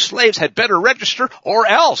unregistered, and you slaves had better register or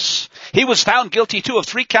else. He was found guilty, too, of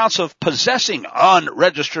 3 counts of possessing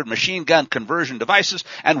unregistered machine gun conversion devices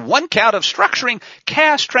and 1 count of structuring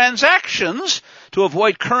cash transactions to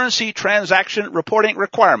avoid currency transaction reporting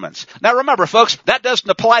requirements. Now remember, folks, that doesn't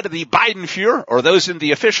apply to the Biden-Fuhrer or those in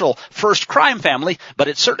the official first crime family, but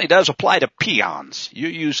it certainly does apply to peons. You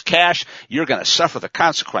use cash, you're going to suffer the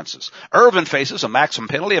consequences. Irvin faces a maximum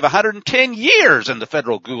penalty of 110 years in the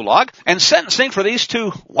federal gulag, and sentencing for these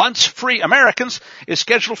 2 once-free Americans is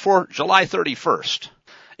scheduled for July 31st.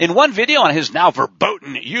 In one video on his now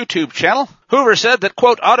verboten YouTube channel, Hoover said that,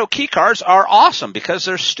 quote, auto key cards are awesome because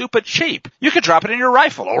they're stupid cheap. You could drop it in your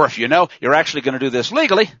rifle, or if you know you're actually going to do this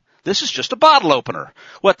legally, this is just a bottle opener.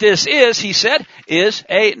 What this is, he said, is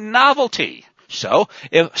a novelty. So,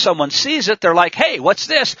 if someone sees it, they're like, hey, what's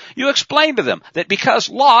this? You explain to them that because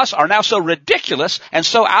laws are now so ridiculous and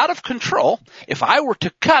so out of control, if I were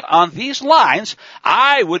to cut on these lines,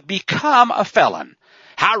 I would become a felon.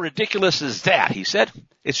 How ridiculous is that, he said.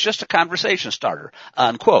 It's just a conversation starter,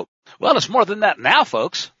 unquote. Well, it's more than that now,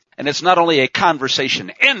 folks. And it's not only a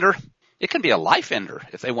conversation ender, it can be a life ender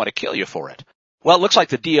if they want to kill you for it. Well, it looks like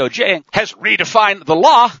the DOJ has redefined the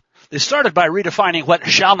law. They started by redefining what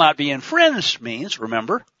shall not be infringed means,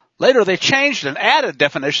 remember? Later, they changed and added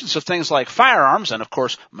definitions of things like firearms and, of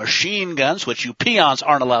course, machine guns, which you peons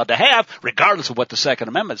aren't allowed to have, regardless of what the Second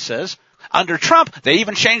Amendment says. Under Trump, they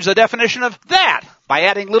even changed the definition of that by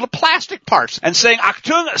adding little plastic parts and saying,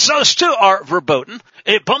 Achtung, those 2 are verboten.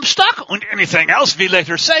 A Bumpstock und anything else, we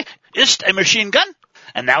later say, ist a machine gun.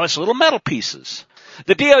 And now it's little metal pieces.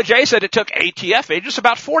 The DOJ said it took ATF agents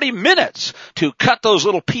about 40 minutes to cut those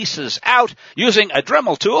little pieces out using a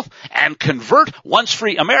Dremel tool and convert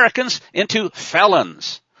once-free Americans into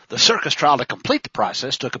felons. The circus trial to complete the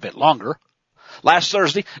process took a bit longer. Last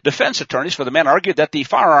Thursday, defense attorneys for the men argued that the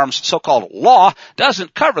firearms so-called law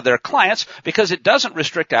doesn't cover their clients because it doesn't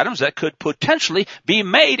restrict items that could potentially be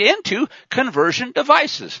made into conversion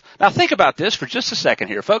devices. Now think about this for just a second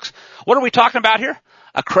here, folks. What are we talking about here?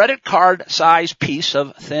 A credit card-sized piece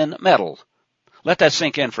of thin metal. Let that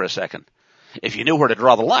sink in for a second. If you knew where to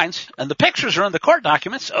draw the lines, and the pictures are in the court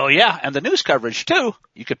documents, oh yeah, and the news coverage too,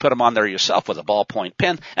 you could put them on there yourself with a ballpoint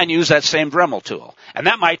pen and use that same Dremel tool. And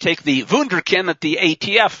that might take the Wunderkind at the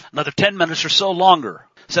ATF another 10 minutes or so longer.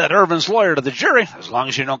 Said Irvin's lawyer to the jury, as long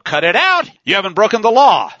as you don't cut it out, you haven't broken the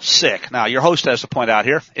law. Sick. Now, your host has to point out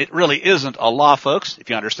here, it really isn't a law, folks. If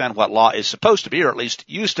you understand what law is supposed to be, or at least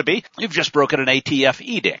used to be, you've just broken an ATF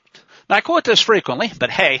edict. Now, I quote this frequently, but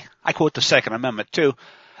hey, I quote the Second Amendment too.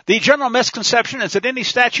 The general misconception is that any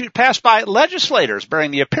statute passed by legislators bearing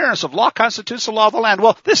the appearance of law constitutes the law of the land.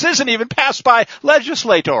 Well, this isn't even passed by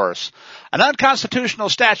legislators. An unconstitutional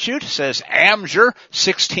statute, says Amjur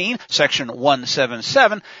 16, section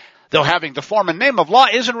 177, though having the form and name of law,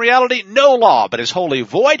 is in reality no law, but is wholly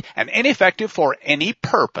void and ineffective for any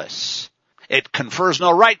purpose. It confers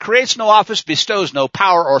no right, creates no office, bestows no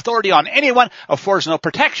power or authority on anyone, affords no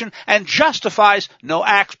protection, and justifies no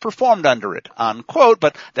acts performed under it, unquote.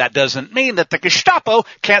 But that doesn't mean that the Gestapo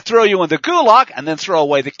can't throw you in the gulag and then throw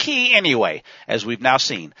away the key anyway, as we've now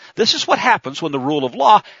seen. This is what happens when the rule of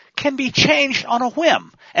law can be changed on a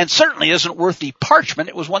whim, and certainly isn't worth the parchment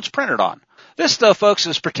it was once printed on. This, though, folks,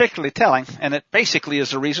 is particularly telling, and it basically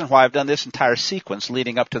is the reason why I've done this entire sequence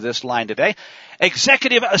leading up to this line today.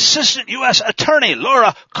 Executive Assistant U.S. Attorney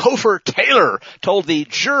Laura Cofer Taylor told the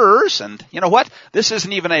jurors, and you know what? This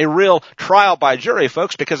isn't even a real trial by jury,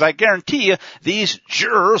 folks, because I guarantee you these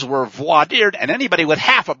jurors were voir dired, and anybody with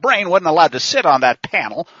half a brain wasn't allowed to sit on that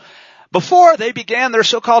panel. Before they began their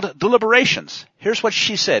so-called deliberations, here's what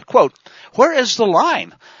she said, quote, "Where is the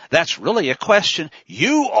line? That's really a question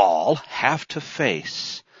you all have to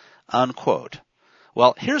face," unquote.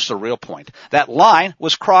 Well, here's the real point. That line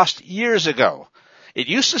was crossed years ago. It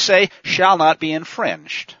used to say, "shall not be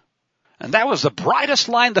infringed." And that was the brightest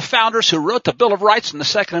line the founders who wrote the Bill of Rights and the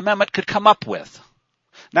Second Amendment could come up with.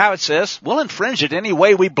 Now it says, we'll infringe it any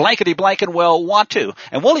way we blankety-blank and well want to.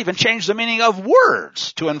 And we'll even change the meaning of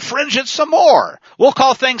words to infringe it some more. We'll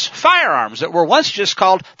call things firearms that were once just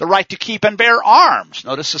called the right to keep and bear arms.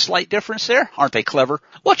 Notice the slight difference there? Aren't they clever?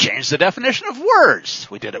 We'll change the definition of words.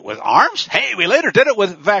 We did it with arms. Hey, we later did it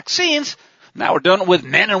with vaccines. Now we're doing it with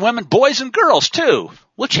men and women, boys and girls too.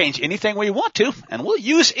 We'll change anything we want to, and we'll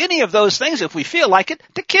use any of those things if we feel like it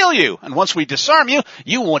to kill you. And once we disarm you,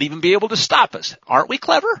 you won't even be able to stop us. Aren't we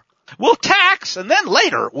clever? We'll tax, and then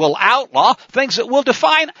later we'll outlaw things that we'll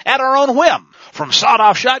define at our own whim. From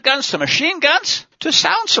sawed-off shotguns to machine guns to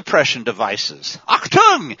sound suppression devices.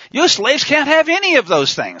 Achtung! You slaves can't have any of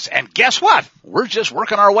those things. And guess what? We're just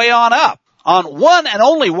working our way on up. On one and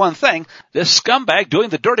only one thing, this scumbag doing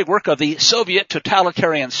the dirty work of the Soviet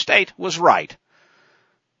totalitarian state was right.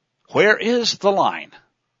 Where is the line?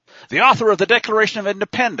 The author of the Declaration of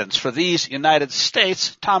Independence for these United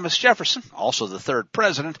States, Thomas Jefferson, also the third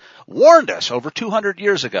president, warned us over 200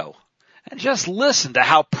 years ago. And just listen to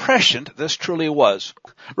how prescient this truly was.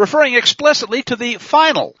 Referring explicitly to the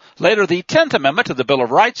final, later the 10th Amendment to the Bill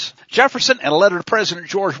of Rights, Jefferson, in a letter to President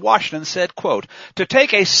George Washington, said, quote, "To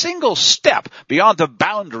take a single step beyond the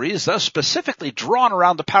boundaries thus specifically drawn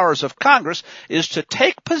around the powers of Congress is to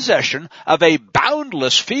take possession of a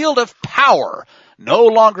boundless field of power, no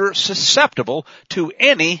longer susceptible to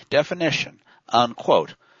any definition,"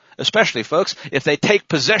 unquote. Especially, folks, if they take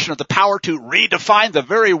possession of the power to redefine the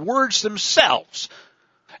very words themselves.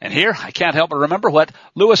 And here, I can't help but remember what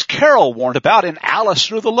Lewis Carroll warned about in Alice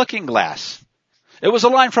Through the Looking Glass. It was a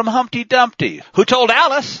line from Humpty Dumpty, who told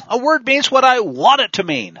Alice, "A word means what I want it to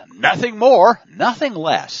mean. Nothing more, nothing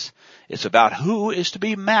less. It's about who is to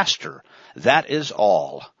be master. That is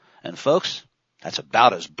all." And folks, that's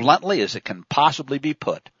about as bluntly as it can possibly be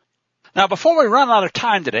put. Now, before we run out of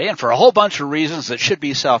time today, and for a whole bunch of reasons that should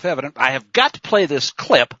be self-evident, I have got to play this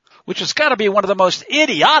clip, which has got to be one of the most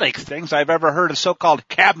idiotic things I've ever heard a so-called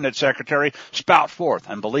cabinet secretary spout forth.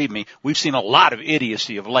 And believe me, we've seen a lot of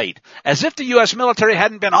idiocy of late. As if the U.S. military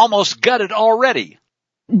hadn't been almost gutted already.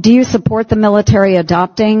 Do you support the military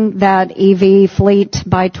adopting that EV fleet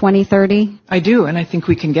by 2030? I do, and I think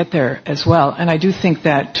we can get there as well. And I do think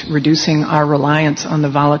that reducing our reliance on the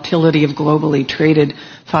volatility of globally traded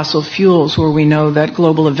fossil fuels, where we know that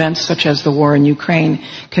global events such as the war in Ukraine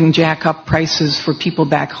can jack up prices for people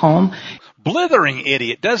back home. Blithering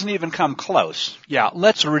idiot, doesn't even come close. Yeah,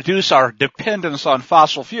 let's reduce our dependence on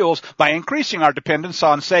fossil fuels by increasing our dependence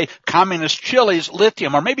on, say, communist Chile's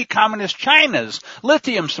lithium or maybe communist China's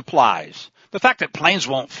lithium supplies. The fact that planes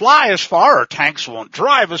won't fly as far or tanks won't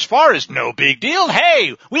drive as far is no big deal.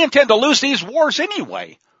 Hey, we intend to lose these wars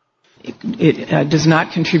anyway. It does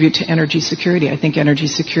not contribute to energy security. I think energy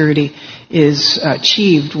security is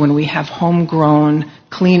achieved when we have homegrown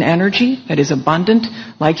clean energy that is abundant,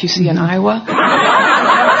 like you see in Iowa.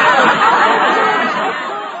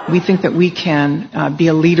 We think that we can be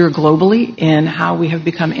a leader globally in how we have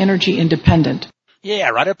become energy independent. Yeah,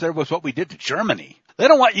 right up there with what we did to Germany. They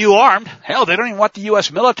don't want you armed. Hell, they don't even want the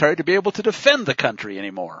U.S. military to be able to defend the country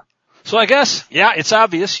anymore. So I guess, yeah, it's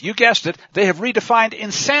obvious. You guessed it. They have redefined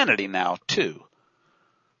insanity now, too.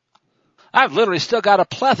 I've literally still got a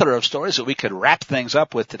plethora of stories that we could wrap things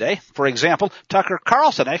up with today. For example, Tucker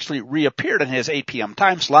Carlson actually reappeared in his 8 p.m.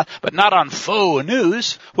 time slot, but not on faux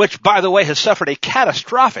news, which, by the way, has suffered a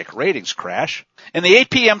catastrophic ratings crash. In the 8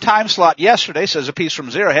 p.m. time slot yesterday, says a piece from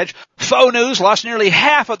Zero Hedge, faux news lost nearly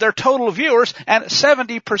half of their total viewers and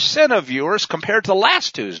 70% of viewers compared to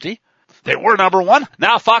last Tuesday. They were number one.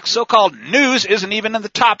 Now Fox so-called news isn't even in the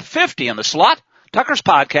top 50 in the slot. Tucker's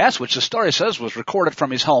podcast, which the story says was recorded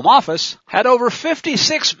from his home office, had over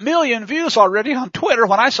 56 million views already on Twitter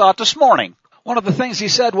when I saw it this morning. One of the things he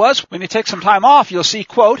said was, when you take some time off, you'll see,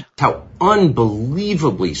 quote, how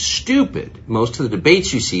unbelievably stupid most of the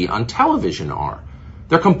debates you see on television are.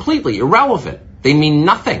 They're completely irrelevant. They mean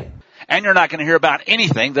nothing. And you're not going to hear about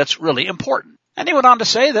anything that's really important. And he went on to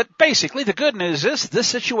say that basically the good news is this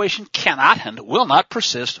situation cannot and will not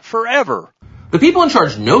persist forever. The people in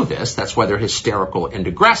charge know this. That's why they're hysterical and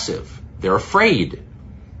aggressive. They're afraid.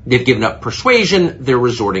 They've given up persuasion. They're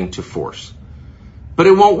resorting to force. But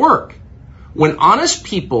it won't work. When honest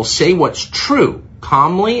people say what's true,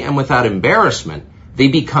 calmly and without embarrassment, they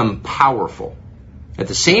become powerful. At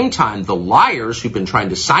the same time, the liars who've been trying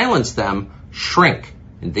to silence them shrink,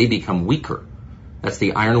 and they become weaker. That's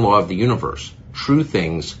the iron law of the universe. True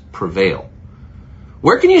things prevail.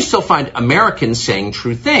 Where can you still find Americans saying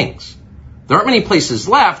true things? There aren't many places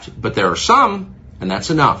left, but there are some, and that's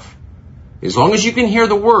enough. As long as you can hear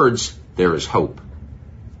the words, there is hope.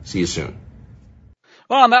 See you soon.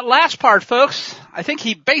 Well, on that last part, folks, I think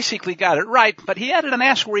he basically got it right, but he added an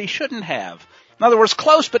S where he shouldn't have. In other words,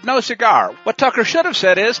 close but no cigar. What Tucker should have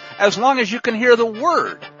said is, as long as you can hear the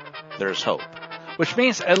word, there's hope. Which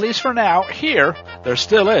means, at least for now, here, there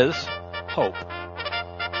still is hope.